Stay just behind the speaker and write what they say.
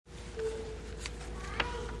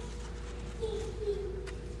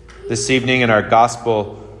This evening in our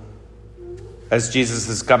gospel, as Jesus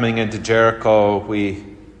is coming into Jericho, we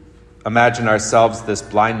imagine ourselves this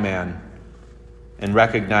blind man and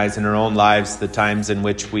recognize in our own lives the times in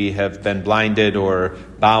which we have been blinded or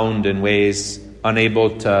bound in ways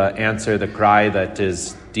unable to answer the cry that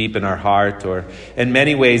is deep in our heart, or in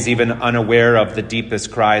many ways even unaware of the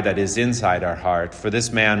deepest cry that is inside our heart. For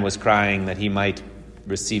this man was crying that he might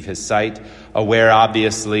receive his sight, aware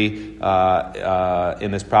obviously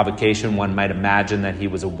in this provocation one might imagine that he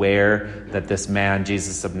was aware that this man,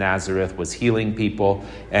 Jesus of Nazareth, was healing people,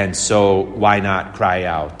 and so why not cry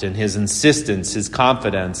out? And his insistence, his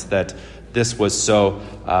confidence that this was so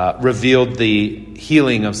revealed the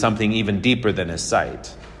healing of something even deeper than his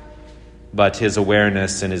sight, but his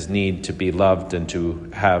awareness and his need to be loved and to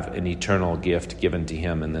have an eternal gift given to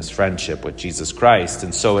him in this friendship with Jesus Christ.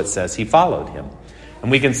 And so it says he followed him. And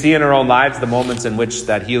we can see in our own lives the moments in which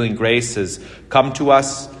that healing grace has come to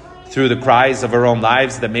us through the cries of our own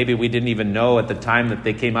lives that maybe we didn't even know at the time that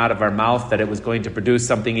they came out of our mouth that it was going to produce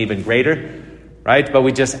something even greater, right? But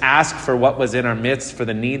we just asked for what was in our midst, for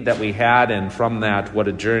the need that we had, and from that, what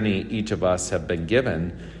a journey each of us have been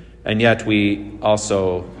given. And yet we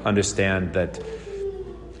also understand that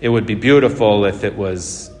it would be beautiful if it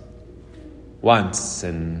was once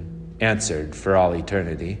and answered for all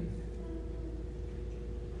eternity.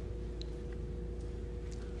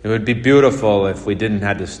 It would be beautiful if we didn't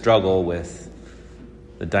have to struggle with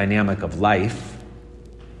the dynamic of life.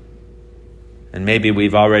 And maybe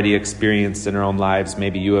we've already experienced in our own lives,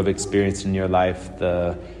 maybe you have experienced in your life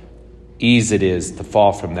the ease it is to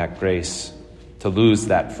fall from that grace, to lose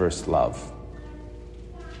that first love.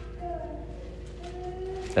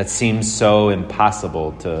 That seems so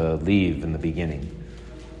impossible to leave in the beginning.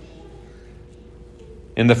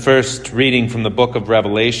 In the first reading from the book of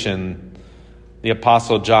Revelation, the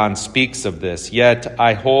Apostle John speaks of this. Yet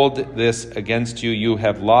I hold this against you, you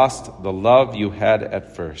have lost the love you had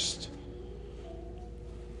at first.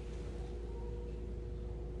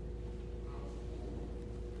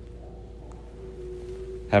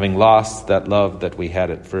 Having lost that love that we had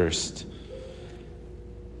at first.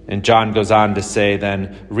 And John goes on to say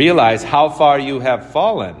then, realize how far you have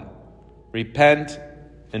fallen. Repent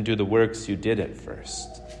and do the works you did at first.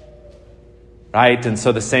 Right? And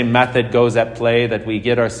so the same method goes at play, that we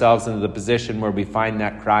get ourselves into the position where we find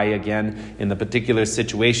that cry again in the particular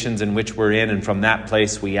situations in which we're in. And from that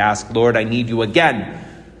place we ask, Lord, I need you again.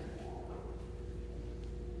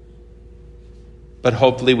 But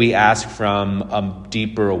hopefully we ask from a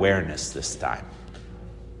deeper awareness this time.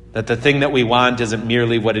 That the thing that we want isn't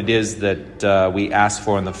merely what it is that we asked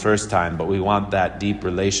for in the first time, but we want that deep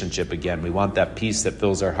relationship again. We want that peace that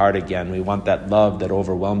fills our heart again. We want that love that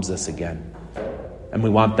overwhelms us again. And we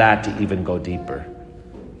want that to even go deeper.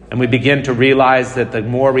 And we begin to realize that the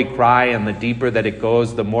more we cry and the deeper that it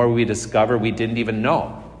goes, the more we discover we didn't even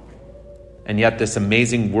know. And yet this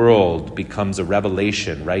amazing world becomes a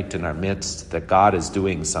revelation right in our midst that God is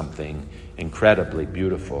doing something incredibly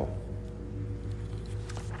beautiful.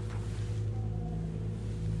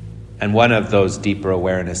 And one of those deeper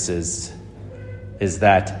awarenesses is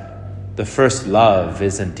that the first love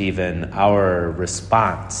isn't even our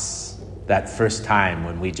response. That first time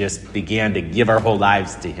when we just began to give our whole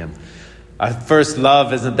lives to him. Our first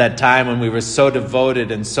love isn't that time when we were so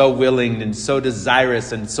devoted and so willing and so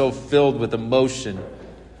desirous and so filled with emotion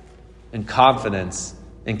and confidence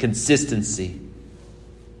and consistency.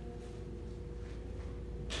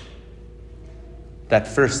 That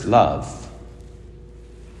first love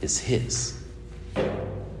is his.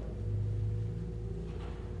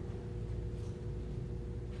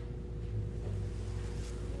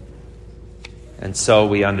 And so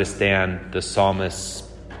we understand the psalmist's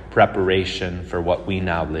preparation for what we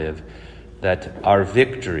now live, that our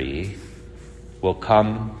victory will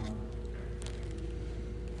come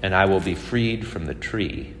and I will be freed from the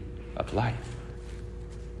tree of life.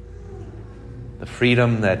 The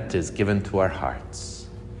freedom that is given to our hearts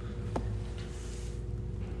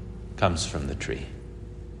comes from the tree.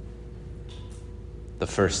 The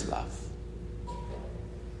first love.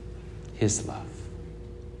 His love.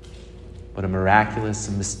 What a miraculous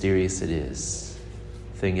and mysterious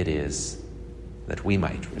thing it is that we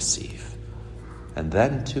might receive. And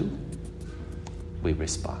then, too, we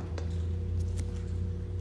respond.